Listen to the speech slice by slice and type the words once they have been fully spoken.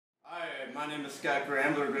Alright, my name is Scott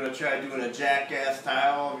Graham. We're going to try doing a jackass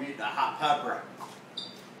style of eating a hot pepper.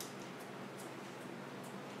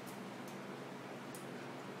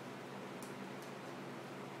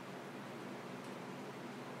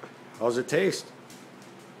 How's it taste?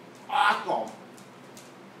 Awesome!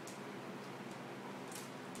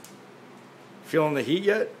 Feeling the heat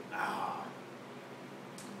yet?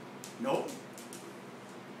 Nope.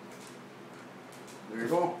 There you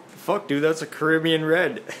go. Fuck, dude, that's a Caribbean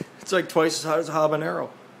red. It's like twice as hot as a habanero.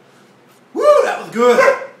 Woo, that was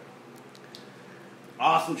good!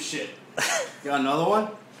 Awesome shit. Got another one?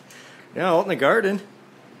 Yeah, out in the garden.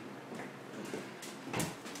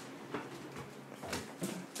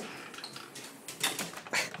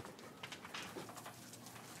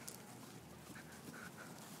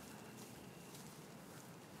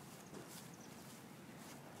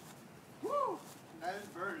 Woo! That is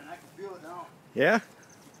burning. I can feel it now. Yeah?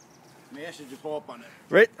 Maybe I should just pull up on it.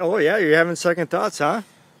 Right? Oh, yeah, you're having second thoughts, huh?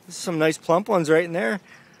 There's some nice plump ones right in there.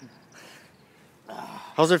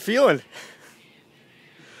 How's it feeling?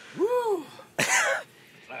 Woo!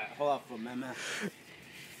 Alright, hold on for a minute.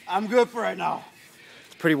 I'm good for right now.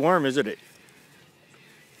 It's pretty warm, isn't it?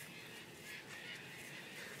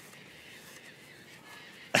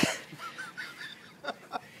 It's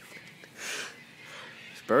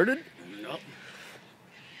burning? Nope.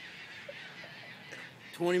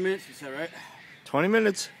 20 minutes, is that right? 20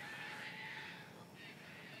 minutes.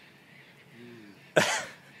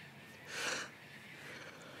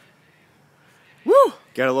 Woo!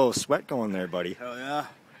 Got a little sweat going there, buddy. Hell yeah.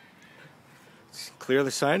 Clear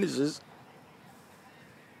the sinuses.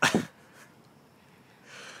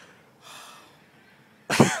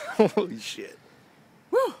 Holy shit.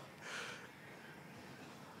 Woo!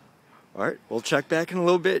 Alright, we'll check back in a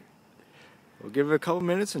little bit. We'll give it a couple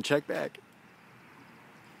minutes and check back.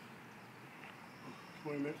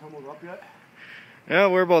 20 minutes almost up yet? Yeah,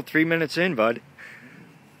 we're about 3 minutes in, bud.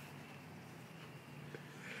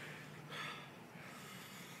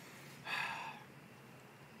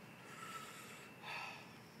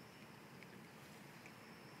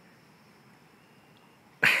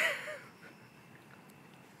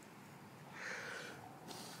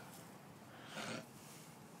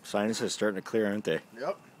 Sinuses are starting to clear, aren't they?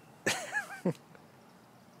 Yep.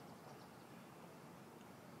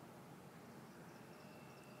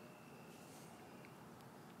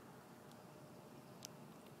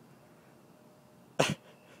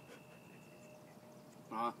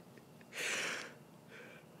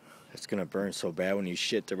 It's gonna burn so bad when you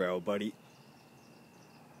shit the row, buddy.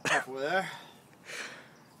 Halfway there.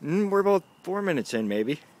 We're about 4 minutes in,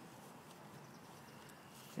 maybe.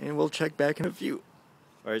 And we'll check back in a few.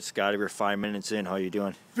 Alright, Scotty, we're 5 minutes in. How you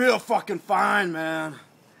doing? Feel fucking fine, man.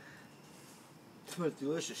 What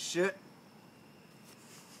delicious shit.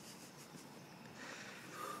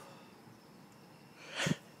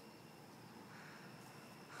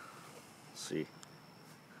 See.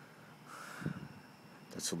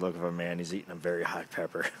 That's the look of a man. He's eating a very hot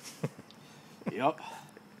pepper. Yep.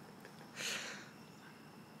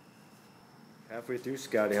 Halfway through,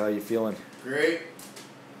 Scotty. How you feeling? Great.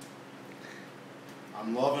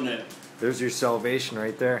 I'm loving it. There's your salvation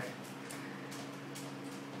right there.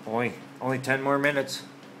 Only 10 more minutes.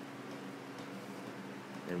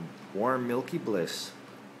 And warm, milky bliss.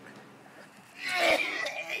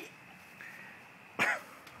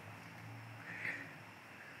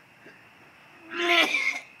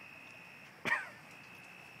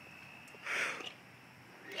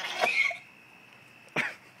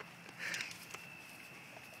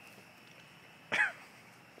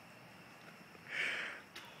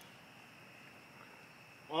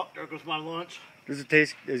 Well, there goes my lunch. Does it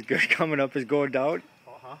taste as good coming up as going down?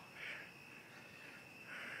 Uh-huh.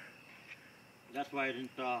 That's why I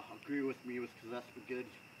didn't agree with me, was because that's for good.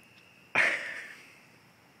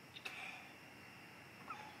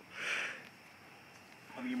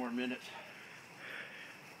 How many more minutes?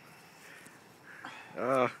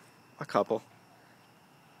 A couple.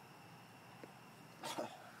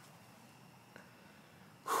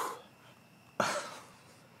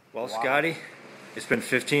 Well, Scotty, it's been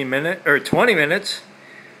 15 minutes, or 20 minutes,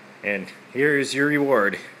 and here is your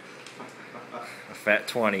reward. A fat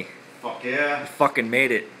 20. Fuck yeah. You fucking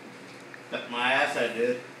made it. Bet my ass I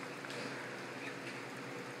did.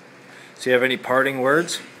 So you have any parting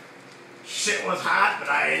words? Shit was hot, but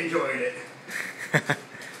I enjoyed it.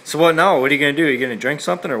 So what now? What are you going to do? Are you going to drink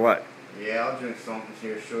something or what? Yeah, I'll drink something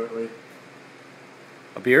here shortly.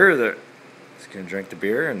 A beer? Just going to drink the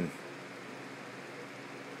beer and...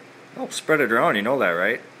 Oh, spread it around, you know that,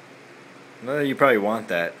 right? No, you probably want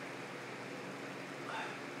that.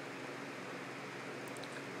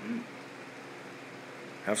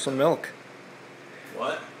 Have some milk.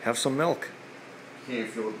 What? Have some milk. Can't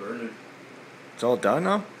even feel it burning. It's all done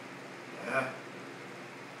now? Yeah.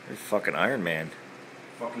 You're fucking Iron Man.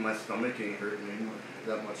 Fucking my stomach ain't hurting anymore.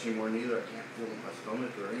 That much anymore neither. I can't feel it in my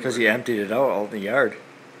stomach or anything. Because you emptied it out all in the yard.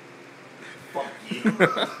 Fuck you.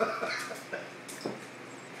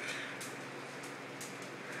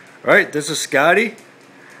 Alright, this is Scotty.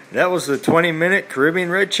 That was the 20-minute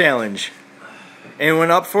Caribbean Red Challenge.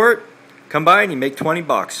 Anyone up for it? Come by and you make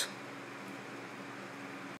 $20.